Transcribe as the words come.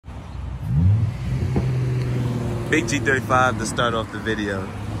Big G35 to start off the video.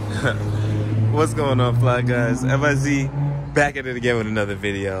 What's going on, fly guys? FIZ back at it again with another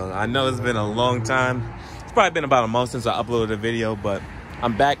video. I know it's been a long time. It's probably been about a month since I uploaded a video, but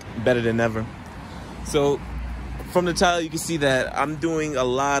I'm back better than ever. So from the title, you can see that I'm doing a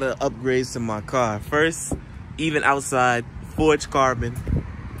lot of upgrades to my car. First, even outside, forged carbon.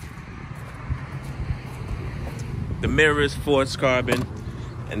 The mirror is forged carbon.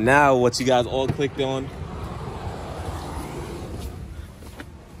 And now what you guys all clicked on,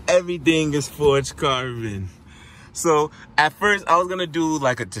 everything is forged carbon. So at first I was gonna do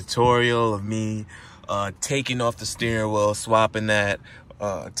like a tutorial of me taking off the steering wheel, swapping that,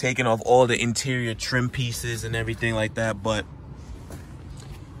 taking off all the interior trim pieces and everything like that, but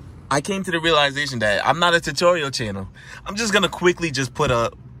I came to the realization that I'm not a tutorial channel. I'm just gonna quickly just put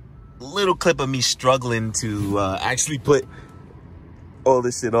a little clip of me struggling to actually put all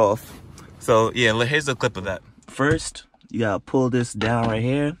this shit off. So yeah, here's a clip of that. First, you gotta pull this down right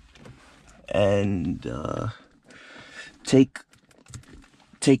here and take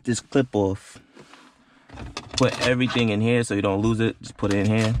this clip off. Put everything in here so you don't lose it. Just put it in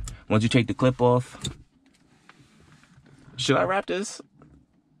here. Once you take the clip off, should I wrap this?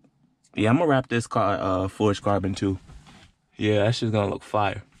 Yeah, I'm gonna wrap this car forged carbon too. Yeah, that shit's gonna look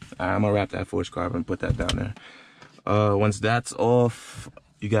fire. I'm gonna wrap that forged carbon, put that down there. Once that's off,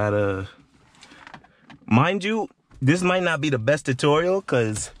 you gotta, mind you, this might not be the best tutorial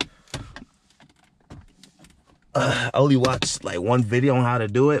because I only watched like one video on how to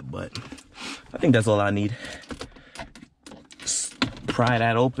do it, but I think that's all I need. Just pry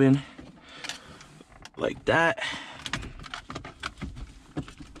that open like that.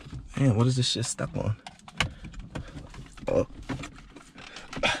 Man, what is this shit stuck on? Oh.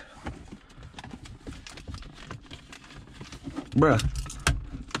 Bruh.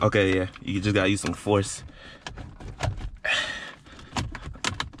 Okay, yeah, you just gotta use some force.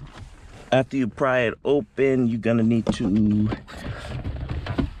 After you pry it open, you're gonna need to...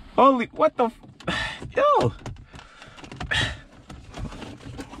 Holy, what the... Yo!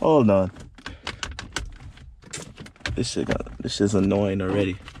 Hold on. This shit's annoying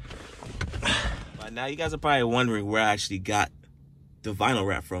already. But now you guys are probably wondering where I actually got the vinyl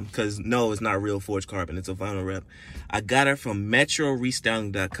wrap from, because no, it's not real forged carbon, it's a vinyl wrap. I got it from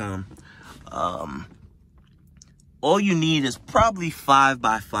metrorestyling.com. All you need is probably 5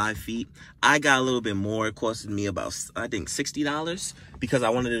 by 5 feet. I got a little bit more. It costed me about, I think, $60 because I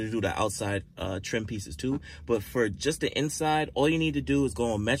wanted to do the outside trim pieces too. But for just the inside, all you need to do is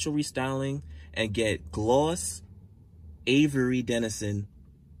go on Metro Restyling and get gloss Avery Dennison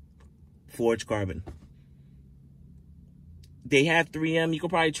forged carbon. They have 3M. You can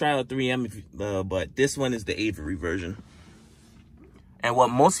probably try out 3M, if, but this one is the Avery version. And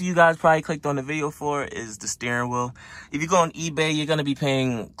what most of you guys probably clicked on the video for is the steering wheel. If you go on eBay, you're going to be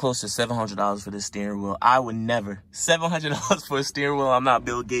paying close to $700 for this steering wheel. I would never. $700 for a steering wheel. I'm not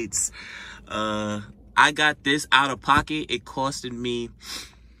Bill Gates. I got this out of pocket. It costed me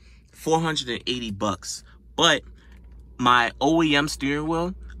 $480. But my OEM steering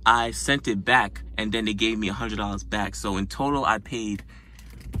wheel, I sent it back and then they gave me $100 back. So in total, I paid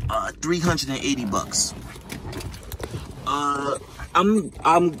 $380.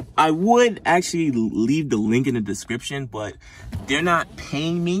 I would actually leave the link in the description, but they're not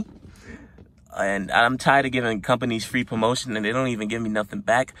paying me. And I'm tired of giving companies free promotion and they don't even give me nothing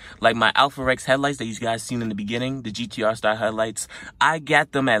back. Like my Alpha Rex headlights that you guys seen in the beginning, the GTR style headlights, I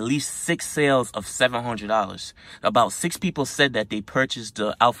got them at least 6 sales of $700. About 6 people said that they purchased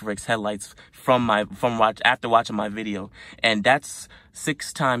the Alpha Rex headlights after watching my video. And that's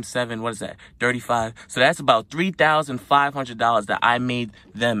 6 times 7, what is that? 35. So that's about $3,500 that I made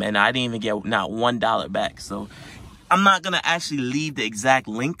them, and I didn't even get not $1 back. So I'm not gonna actually leave the exact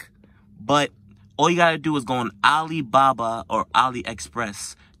link, but all you gotta do is go on Alibaba or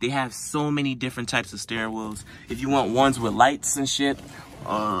AliExpress. They have so many different types of steering wheels. If you want ones with lights and shit,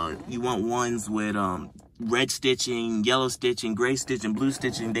 you want ones with red stitching, yellow stitching, gray stitching, blue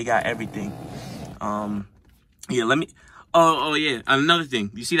stitching, they got everything. Yeah, let me... Oh yeah, another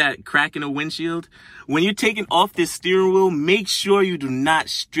thing. You see that crack in the windshield? When you're taking off this steering wheel, make sure you do not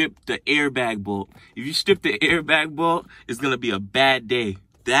strip the airbag bolt. If you strip the airbag bolt, it's gonna be a bad day.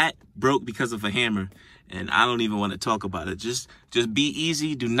 That broke because of a hammer, and I don't even want to talk about it. Just be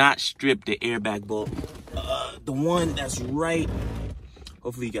easy. Do not strip the airbag bolt. The one that's right,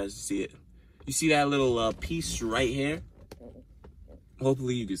 hopefully you guys see it. You see that little piece right here?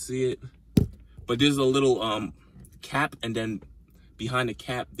 Hopefully you can see it. But there's a little cap, and then behind the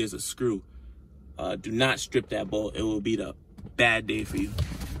cap there's a screw. Do not strip that bolt. It will be the bad day for you.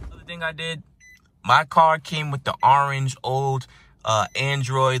 Another thing I did, My car came with the orange old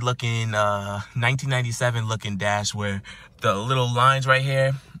Android looking 1997 looking dash, where the little lines right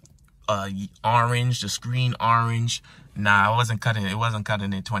here, orange, the screen orange. Nah, I wasn't cutting it. It wasn't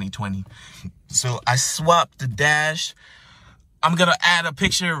cutting it 2020. So I swapped the dash. I'm gonna add a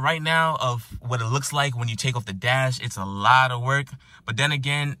picture right now of what it looks like when you take off the dash. It's a lot of work, but then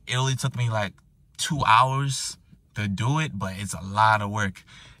again, it only took me like 2 hours to do it, but it's a lot of work.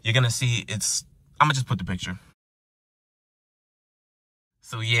 You're gonna see I'm gonna just put the picture.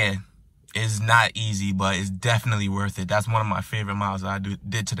 So yeah, it's not easy, but it's definitely worth it. That's one of my favorite miles that I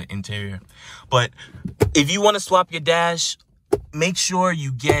did to the interior. But if you want to swap your dash, make sure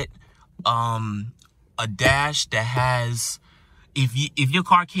you get a dash that has, if your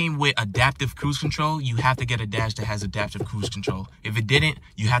car came with adaptive cruise control, you have to get a dash that has adaptive cruise control. If it didn't,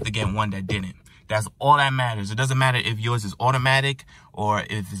 you have to get one that didn't. That's all that matters. It doesn't matter if yours is automatic or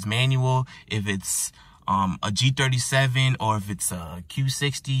if it's manual, if it's a G37 or if it's a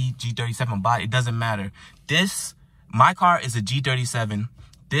Q60 G37 body. It doesn't matter. My car is a G37.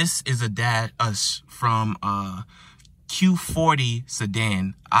 This is a dash from Q40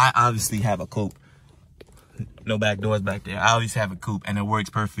 sedan. I obviously have a coupe. No back doors back there. I always have a coupe and it works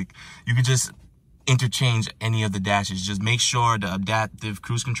perfect. You can just interchange any of the dashes. Just make sure the adaptive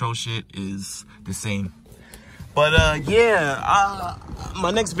cruise control shit is the same. But yeah,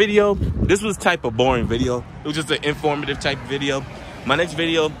 my next video, this was type of boring video. It was just an informative type video. My next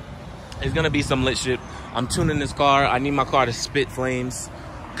video is gonna be some lit shit. I'm tuning this car. I need my car to spit flames,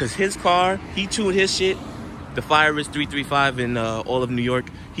 cause his car, he tuned his shit. The Fire Risk 335 in all of New York.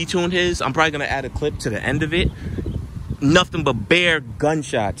 He tuned his. I'm probably gonna add a clip to the end of it. Nothing but bare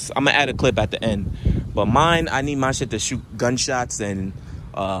gunshots. I'm gonna add a clip at the end. But mine, I need my shit to shoot gunshots and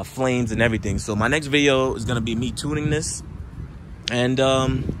flames and everything. So my next video is gonna be me tuning this. And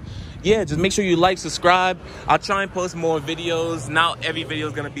yeah, just make sure you like, subscribe. I'll try and post more videos. Not every video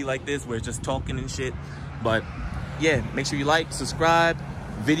is gonna be like this where it's just talking and shit. But yeah, make sure you like, subscribe.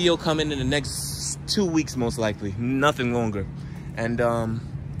 Video coming in the next 2 weeks most likely, nothing longer. And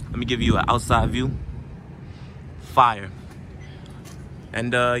let me give you an outside view. Fire.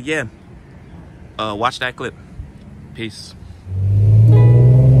 And yeah, watch that clip. Peace.